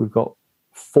case that we've got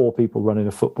 4 people running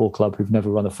a football club who've never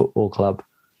run a football club,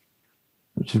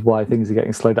 which is why things are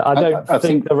getting slowed down. I don't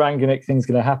think the Rangnick thing's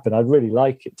going to happen. I'd really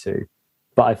like it to,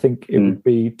 but I think it would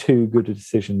be too good a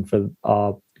decision for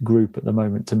our group at the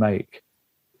moment to make.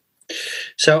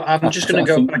 So I'm just going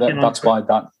to go back in. That's why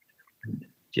that.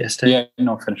 Yes, Dave. Yeah,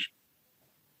 no, finish.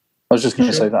 I was just going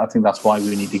to say that I think that's why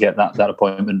we need to get that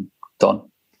appointment done.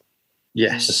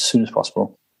 Yes, as soon as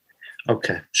possible.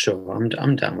 Okay, sure.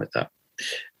 I'm down with that.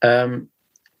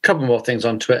 Couple more things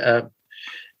on Twitter.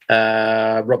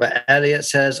 Robert Elliott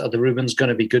says, are the Rubens going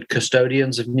to be good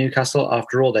custodians of Newcastle?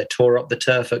 After all, they tore up the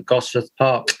turf at Gosforth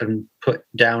Park and put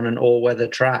down an all-weather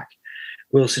track.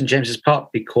 Will St James's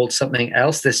Park be called something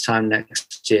else this time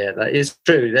next year? That is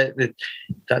true.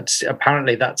 That's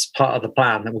apparently that's part of the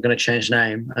plan, that we're going to change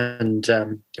name. And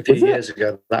a few years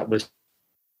ago, that was.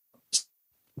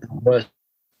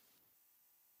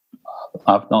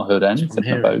 I've not heard anything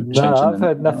about changing. No, I've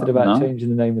heard nothing about changing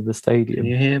the name of the stadium. Can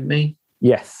you hear me?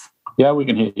 Yes. Yeah, we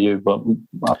can hear you, but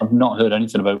I've not heard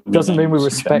anything about. Doesn't mean we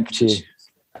respect you.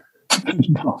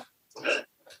 No.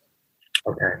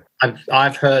 Okay,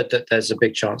 I've heard that there's a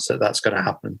big chance that that's going to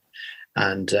happen,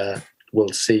 and we'll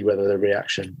see whether the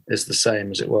reaction is the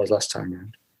same as it was last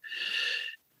time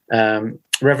around.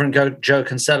 Reverend Joe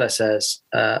Kinsella says,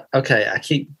 okay, I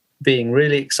keep being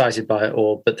really excited by it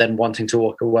all, but then wanting to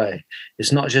walk away.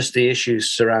 It's not just the issues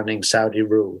surrounding Saudi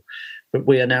rule, but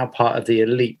we are now part of the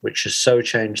elite, which has so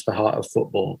changed the heart of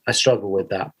football. I struggle with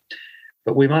that,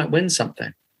 but we might win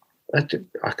something.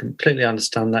 I completely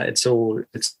understand that.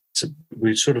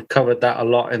 We've sort of covered that a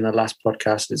lot in the last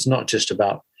podcast. It's not just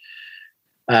about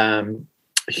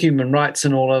human rights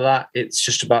and all of that. It's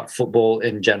just about football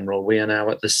in general. We are now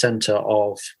at the centre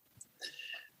of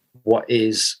what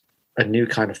is a new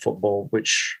kind of football,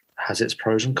 which has its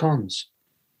pros and cons.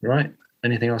 Right?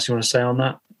 Anything else you want to say on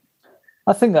that?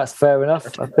 I think that's fair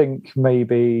enough. I think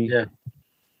maybe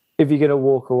if you're going to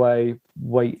walk away,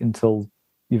 wait until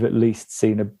you've at least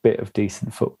seen a bit of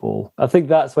decent football. I think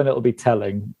that's when it'll be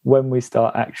telling, when we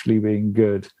start actually being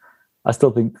good. I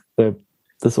still think the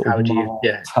sort of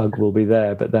tug will be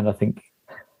there, but then I think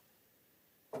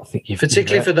you've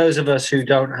particularly for those of us who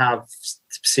don't have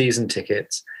season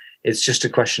tickets, it's just a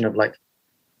question of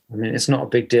it's not a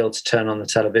big deal to turn on the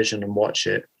television and watch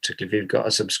it, particularly if you've got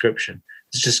a subscription.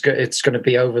 It's going to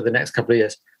be over the next couple of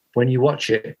years. When you watch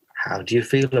it, how do you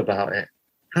feel about it?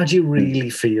 How do you really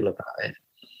feel about it?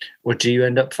 Or do you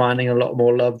end up finding a lot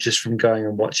more love just from going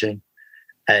and watching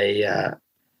a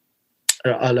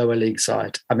lower league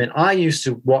side? I mean, I used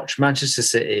to watch Manchester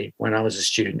City when I was a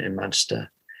student in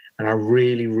Manchester, and I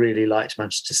really, really liked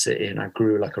Manchester City, and I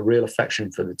grew like a real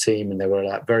affection for the team, and they were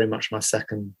like very much my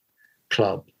second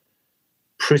club,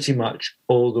 pretty much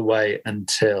all the way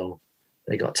until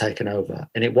they got taken over.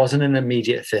 And it wasn't an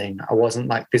immediate thing.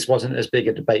 This wasn't as big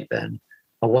a debate then.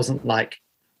 I wasn't like,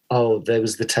 oh, there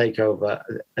was the takeover.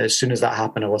 As soon as that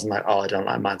happened, I wasn't like, oh, I don't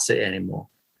like Man City anymore.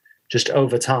 Just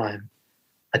over time,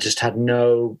 I just had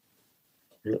no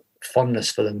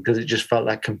fondness for them because it just felt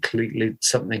like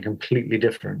something completely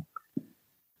different.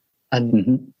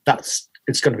 And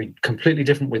it's going to be completely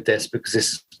different with this because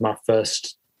this is my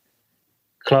first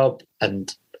club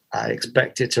and I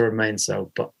expect it to remain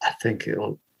so, but I think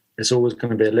it's always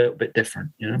going to be a little bit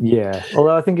different, you know? Yeah.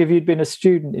 Although I think if you'd been a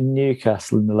student in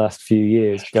Newcastle in the last few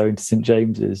years going to St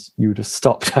James's, you would have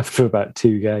stopped after about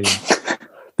 2 games.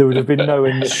 There would have been no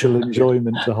initial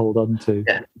enjoyment to hold on to.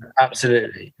 Yeah,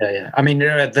 absolutely. Yeah. I mean,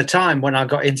 at the time when I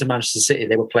got into Manchester City,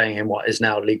 they were playing in what is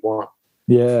now League One.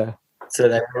 Yeah. So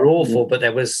they were awful, but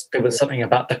there was something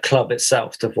about the club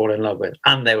itself to fall in love with,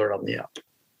 and they were on the up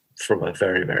from a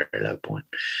very, very low point.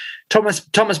 Thomas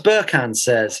Burkhan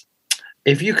says,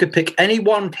 if you could pick any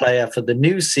one player for the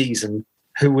new season,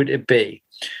 who would it be?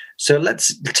 So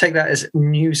let's take that as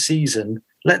new season.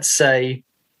 Let's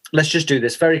just do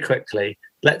this very quickly.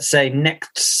 Let's say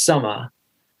next summer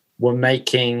we're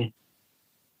making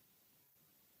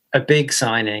a big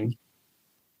signing.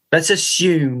 Let's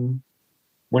assume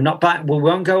we're not back. We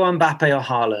won't go on Mbappe or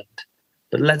Haaland,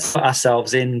 but let's put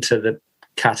ourselves into the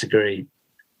category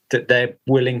that they're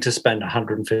willing to spend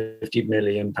 £150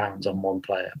 million on one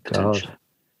player, potentially.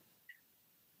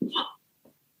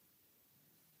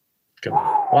 Go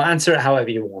on. Well, answer it however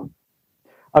you want.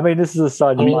 I mean, this is a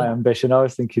sign of my ambition. I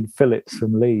was thinking Phillips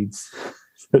from Leeds.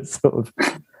 It's sort of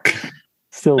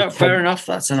Still, No, fair enough.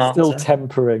 That's an answer. Still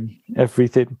tempering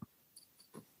everything.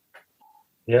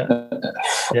 Yeah.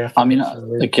 Yeah. I mean,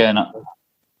 again,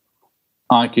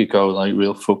 I could go like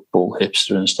real football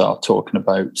hipster and start talking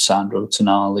about Sandro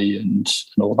Tonali and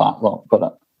all that lot,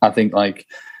 but I think like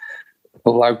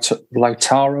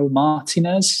Lautaro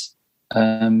Martinez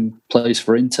plays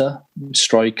for Inter,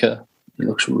 striker. He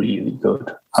looks really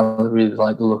good. I really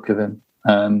like the look of him.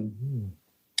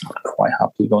 I'd quite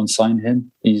happily go and sign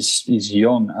him. He's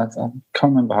young. I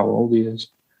can't remember how old he is.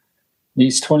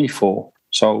 He's 24.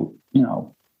 So, you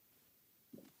know,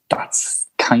 that's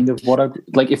kind of what I'd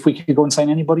like. If we could go and sign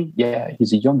anybody, yeah,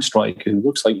 he's a young striker who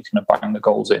looks like he's going to bang the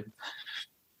goals in.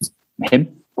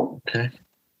 Him. Okay.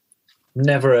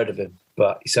 Never heard of him,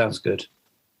 but he sounds good.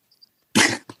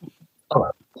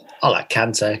 I like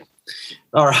Kante.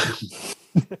 All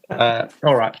right.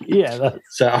 All right. Yeah.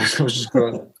 So I was just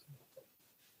going.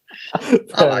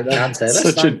 I like Kante.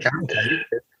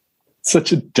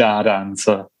 Such a dad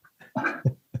answer.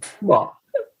 What?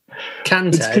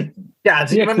 Kante?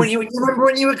 Dad,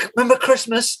 remember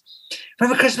Christmas?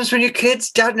 Remember Christmas when you were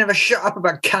kids? Dad never shut up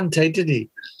about Kante, did he?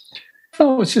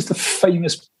 Oh, it's just a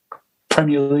famous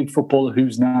Premier League footballer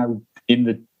who's now in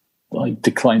the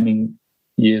declining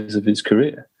years of his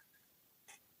career.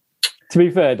 To be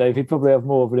fair, Dave, he'd probably have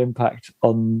more of an impact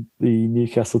on the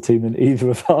Newcastle team than either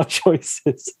of our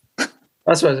choices.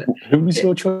 That's what. Who was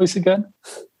your choice again?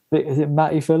 Is it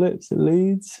Matty Phillips at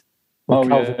Leeds? Or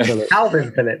Calvin Phillips.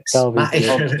 Calvin Phillips.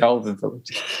 Calvin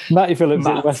Phillips. Matty Phillips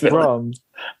at West Brom.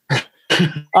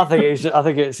 I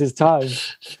think it's his time.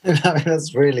 I mean,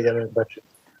 that's really an impression.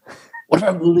 What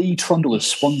about Lee Trundle of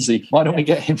Swansea? Why don't we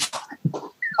get him?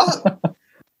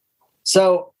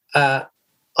 So,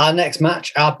 our next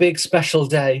match, our big special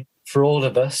day for all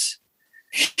of us.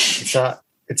 It's our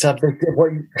big.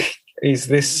 Is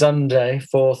this Sunday,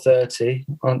 4:30.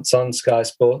 It's on Sky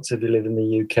Sports if you live in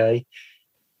the UK.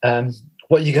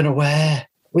 What are you going to wear?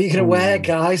 What are you going to wear,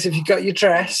 guys? Have you got your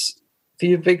dress for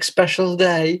your big special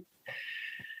day?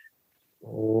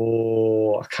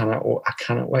 Oh, I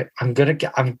cannot wait. I'm gonna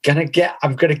get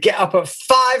up at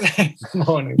 5 in the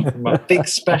morning for my big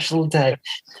special day.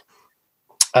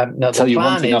 No, I'll tell you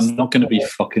one thing I'm not going to be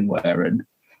fucking wearing.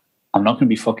 I'm not going to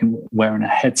be fucking wearing a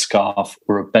headscarf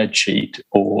or a bedsheet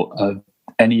or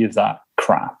any of that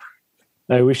crap.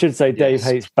 No, we should say Dave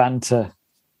hates banter.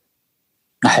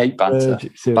 I hate banter.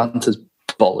 Banter's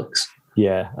bollocks.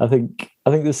 Yeah, I think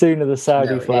the sooner the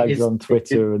Saudi flags on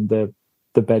Twitter and the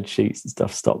bed sheets and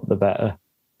stuff stop, the better.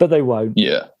 But they won't.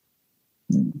 Yeah.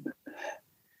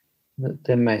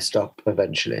 They may stop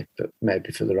eventually, but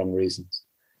maybe for the wrong reasons.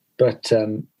 But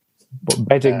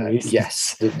bedding reasons.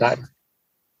 Yes.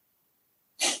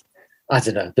 I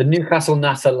don't know. The Newcastle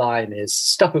NASA line is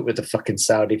stop it with the fucking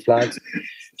Saudi flags.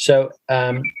 So,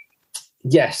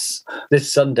 yes,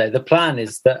 this Sunday, the plan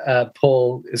is that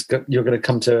Paul, you're going to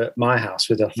come to my house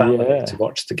with our family to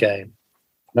watch the game.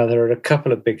 Now, there are a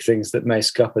couple of big things that may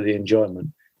scupper the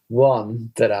enjoyment.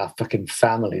 One, that our fucking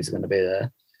families are going to be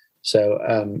there.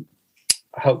 So,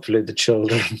 hopefully the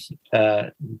children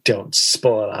don't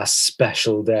spoil our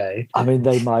special day. I mean,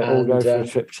 they might all go for a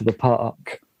trip to the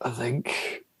park, I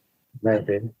think.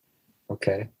 Maybe.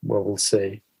 Okay, well, we'll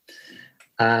see.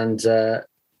 And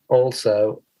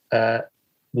also,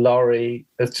 Laurie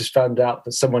has just found out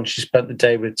that someone she spent the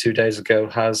day with 2 days ago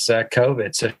has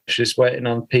COVID. So she's waiting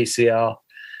on PCR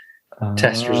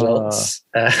test results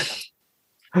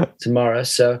tomorrow.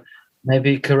 So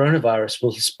maybe coronavirus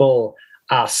will spoil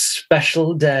our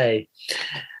special day.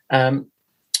 In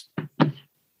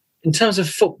terms of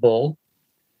football,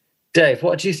 Dave,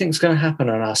 what do you think is going to happen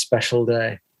on our special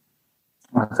day?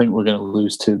 I think we're going to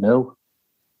lose 2-0.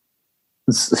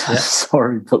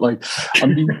 Sorry, but I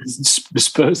mean,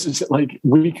 Spurs is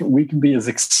we can be as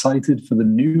excited for the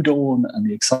new dawn and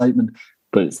the excitement,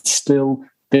 but it's still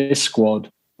this squad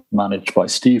managed by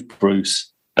Steve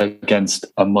Bruce against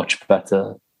a much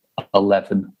better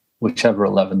 11, whichever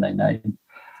 11 they name.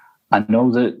 I know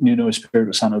that Nuno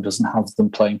Espirito Santo doesn't have them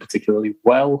playing particularly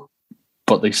well,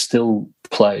 but they still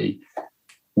play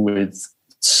with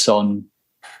Son,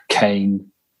 Kane,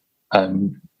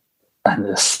 and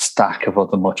a stack of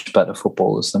other much better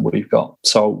footballers than we've got.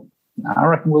 So I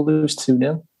reckon we'll lose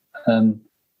 2-0.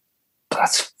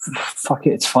 But fuck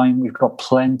it, it's fine. We've got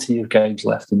plenty of games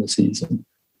left in the season.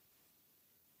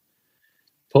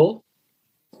 Paul?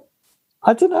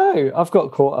 I don't know. I've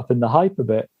got caught up in the hype a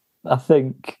bit. I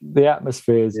think the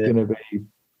atmosphere is going to be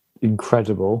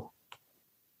incredible.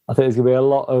 I think there's going to be a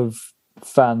lot of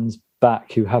fans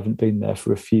back who haven't been there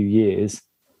for a few years.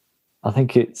 I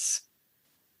think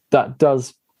that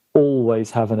does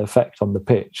always have an effect on the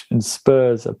pitch, and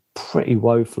Spurs are pretty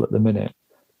woeful at the minute.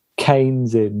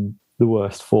 Kane's in the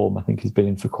worst form I think he's been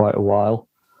in for quite a while.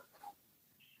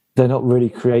 They're not really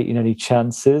creating any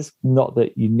chances, not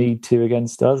that you need to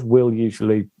against us. We'll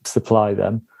usually supply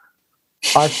them.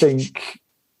 I think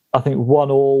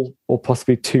 1-1 or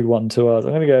possibly 2-1 to us.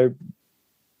 I'm going to go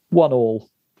 1-1.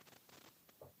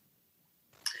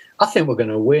 I think we're going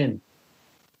to win.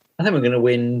 I think we're going to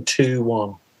win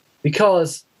 2-1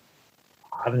 because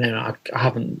I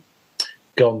haven't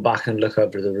gone back and look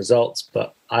over the results,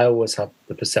 but I always have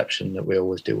the perception that we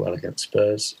always do well against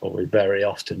Spurs, or we very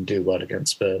often do well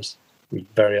against Spurs. We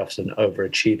very often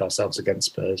overachieve ourselves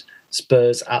against Spurs.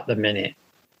 Spurs at the minute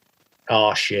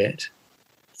are shit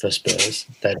for Spurs.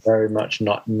 They're very much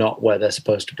not where they're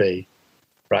supposed to be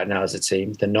right now as a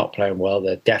team. They're not playing well.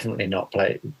 They're definitely not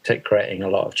creating a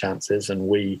lot of chances,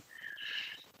 and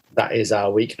that is our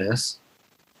weakness,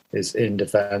 is in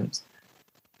defence.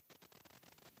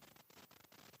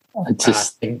 I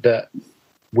think that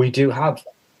we've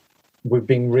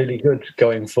been really good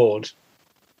going forward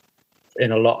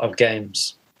in a lot of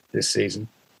games this season.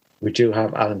 We do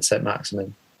have Alan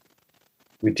Saint-Maximin.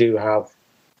 We are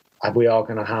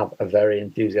going to have a very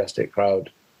enthusiastic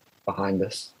crowd behind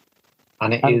us.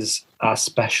 And it is our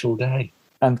special day.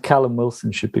 And Callum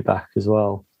Wilson should be back as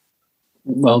well.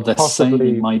 Well, they're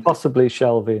possibly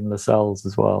Shelvey and Lascelles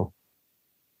as well.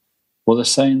 Well, they're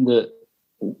saying that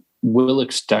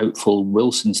Willock's doubtful,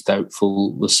 Wilson's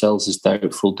doubtful, Lascelles is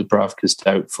doubtful, Dubravka's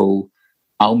doubtful.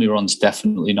 Almiron's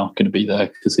definitely not going to be there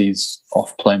because he's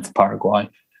off playing for Paraguay.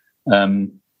 That's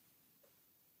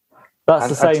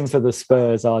the same for the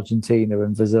Spurs, Argentina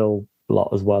and Brazil lot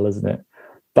as well, isn't it?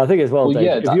 But I think as well,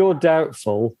 Dave, if you're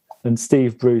doubtful and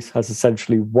Steve Bruce has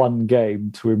essentially one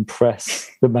game to impress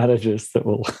the managers that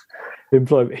will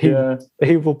employ him,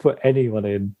 he will put anyone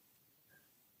in.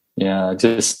 Yeah,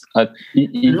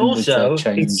 and also,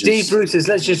 it's Steve Bruce's,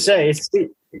 let's just say,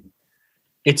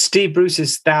 it's Steve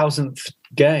Bruce's 1,000th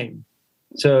game.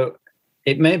 So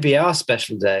it may be our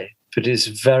special day, but it's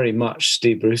very much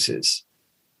Steve Bruce's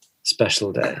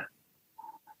special day.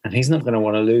 And he's not going to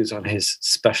want to lose on his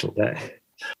special day.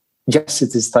 Yes,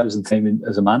 it is 1,000th game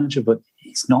as a manager, but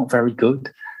he's not very good.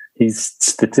 He's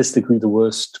statistically the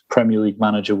worst Premier League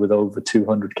manager with over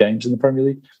 200 games in the Premier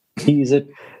League. He's a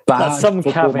bad some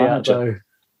football caveat, manager.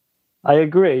 Though. I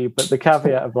agree, but the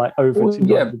caveat of like over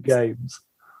 200 games.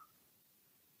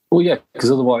 Well, yeah, because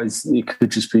otherwise it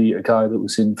could just be a guy that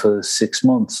was in for 6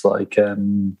 months, like, I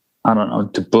don't know,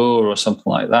 De Boer or something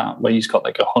like that, where he's got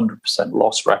like 100%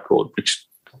 loss record, which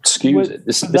skews it.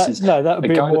 That would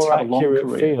be a more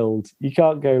accurate field. You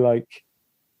can't go like,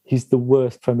 he's the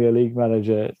worst Premier League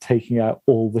manager taking out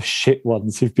all the shit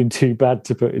ones who've been too bad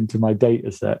to put into my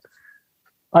data set.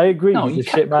 I agree, he's a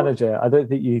shit manager. I don't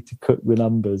think you need to cook the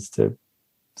numbers to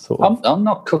sort of... I'm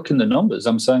not cooking the numbers.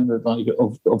 I'm saying that like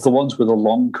of the ones with a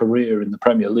long career in the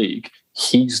Premier League,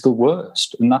 he's the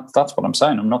worst. And that's what I'm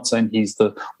saying. I'm not saying he's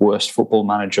the worst football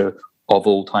manager of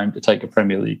all time to take a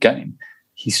Premier League game.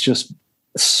 He's just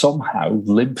somehow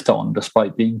limped on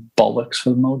despite being bollocks for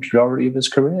the majority of his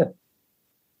career.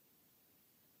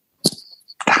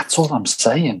 That's all I'm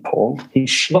saying, Paul. He's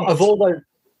shit. But of all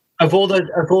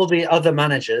the other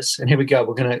managers, and here we go,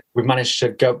 we've managed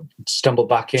to stumble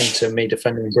back into me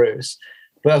defending Bruce.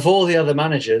 But of all the other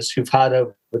managers who've had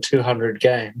over 200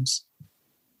 games,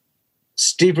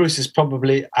 Steve Bruce is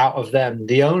probably out of them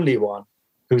the only one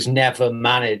who's never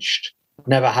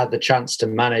had the chance to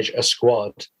manage a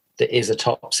squad that is a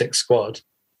top 6 squad.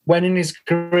 When in his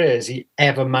career has he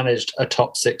ever managed a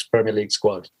top 6 Premier League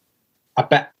squad? I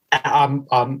bet I'm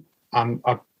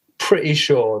pretty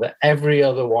sure that every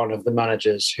other one of the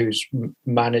managers who's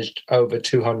managed over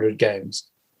 200 games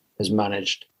has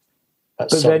managed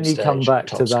at some stage. But then you come back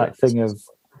to that thing of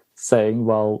saying,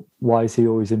 well, why is he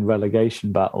always in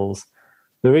relegation battles?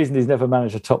 The reason he's never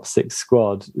managed a top 6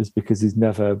 squad is because he's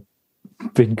never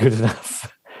been good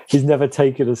enough. He's never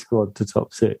taken a squad to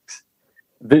top 6.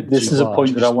 This is a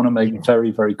point that I want to make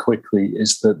very, very quickly,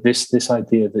 is that this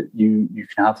idea that you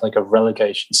can have like a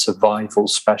relegation survival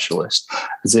specialist,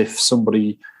 as if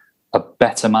somebody, a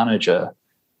better manager,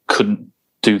 couldn't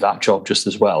do that job just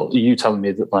as well. Are you telling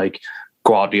me that like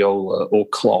Guardiola or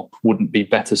Klopp wouldn't be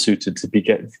better suited to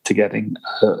getting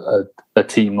a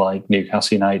team like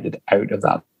Newcastle United out of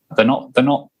that? They're not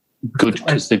good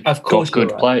because they've got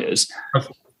good players.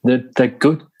 They're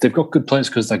good. They've got good players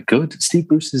because they're good. Steve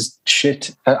Bruce is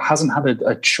shit. Hasn't had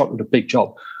a shot at a big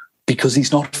job because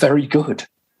he's not very good.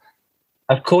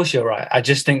 Of course, you're right. I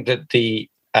just think that the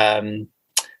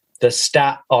the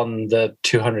stat on the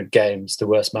 200 games, the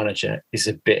worst manager, is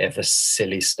a bit of a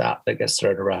silly stat that gets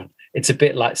thrown around. It's a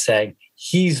bit like saying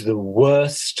he's the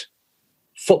worst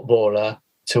footballer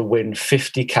to win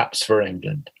 50 caps for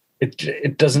England.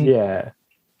 It doesn't. Yeah.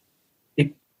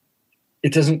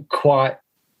 It doesn't quite.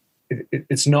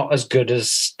 It's not as good a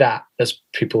stat as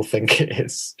people think it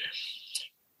is.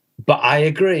 But I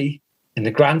agree. In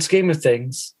the grand scheme of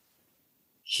things,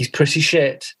 he's pretty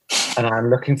shit, and I'm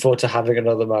looking forward to having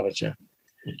another manager.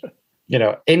 You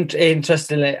know,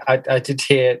 interestingly, I did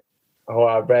hear, or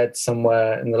I read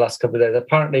somewhere in the last couple of days,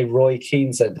 apparently Roy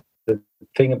Keane said the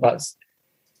thing about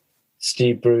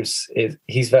Steve Bruce is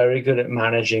he's very good at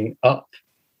managing up.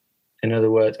 In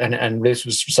other words, and this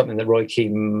was something that Roy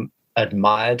Keane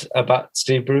admired about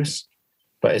Steve Bruce,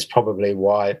 but it's probably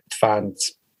why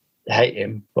fans hate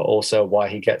him, but also why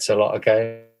he gets a lot of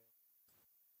games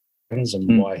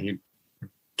and why he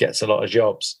gets a lot of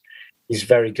jobs. He's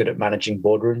very good at managing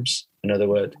boardrooms. In other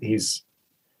words, he's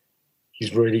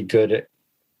really good at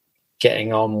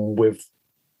getting on with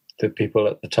the people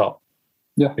at the top.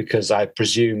 Yeah, because I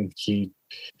presume he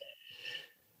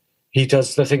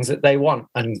does the things that they want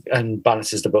and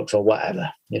balances the books or whatever,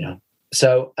 you know.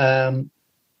 So there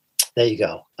you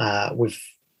go.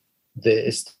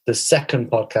 It's the second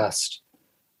podcast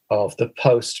of the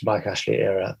post Mike Ashley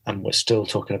era, and we're still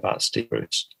talking about Steve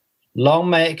Bruce. Long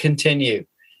may it continue.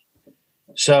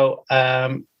 So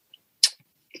I'm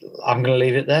going to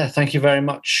leave it there. Thank you very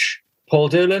much, Paul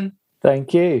Doolan.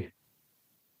 Thank you.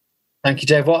 Thank you,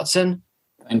 Dave Watson.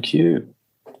 Thank you.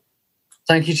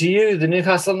 Thank you to you, the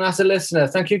Newcastle United listener.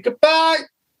 Thank you. Goodbye.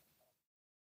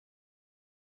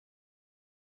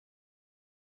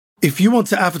 If you want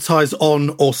to advertise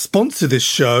on or sponsor this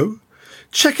show,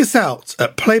 check us out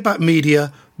at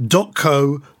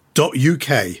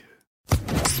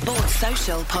playbackmedia.co.uk. Sports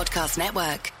Social Podcast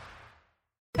Network.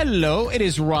 Hello, it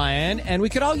is Ryan, and we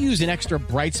could all use an extra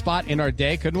bright spot in our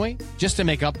day, couldn't we? Just to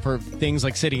make up for things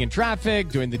like sitting in traffic,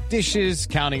 doing the dishes,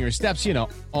 counting your steps, you know,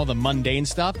 all the mundane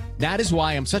stuff. That is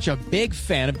why I'm such a big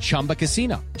fan of Chumba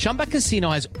Casino. Chumba Casino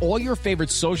has all your favorite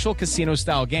social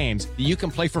casino-style games that you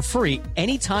can play for free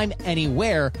anytime,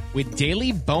 anywhere with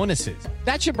daily bonuses.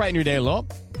 That should brighten your day a little.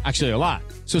 Actually, a lot.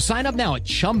 So sign up now at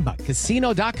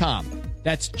ChumbaCasino.com.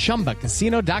 That's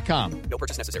ChumbaCasino.com. No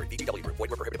purchase necessary. VGW Group.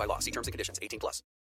 Void where prohibited by law. See terms and conditions. 18+.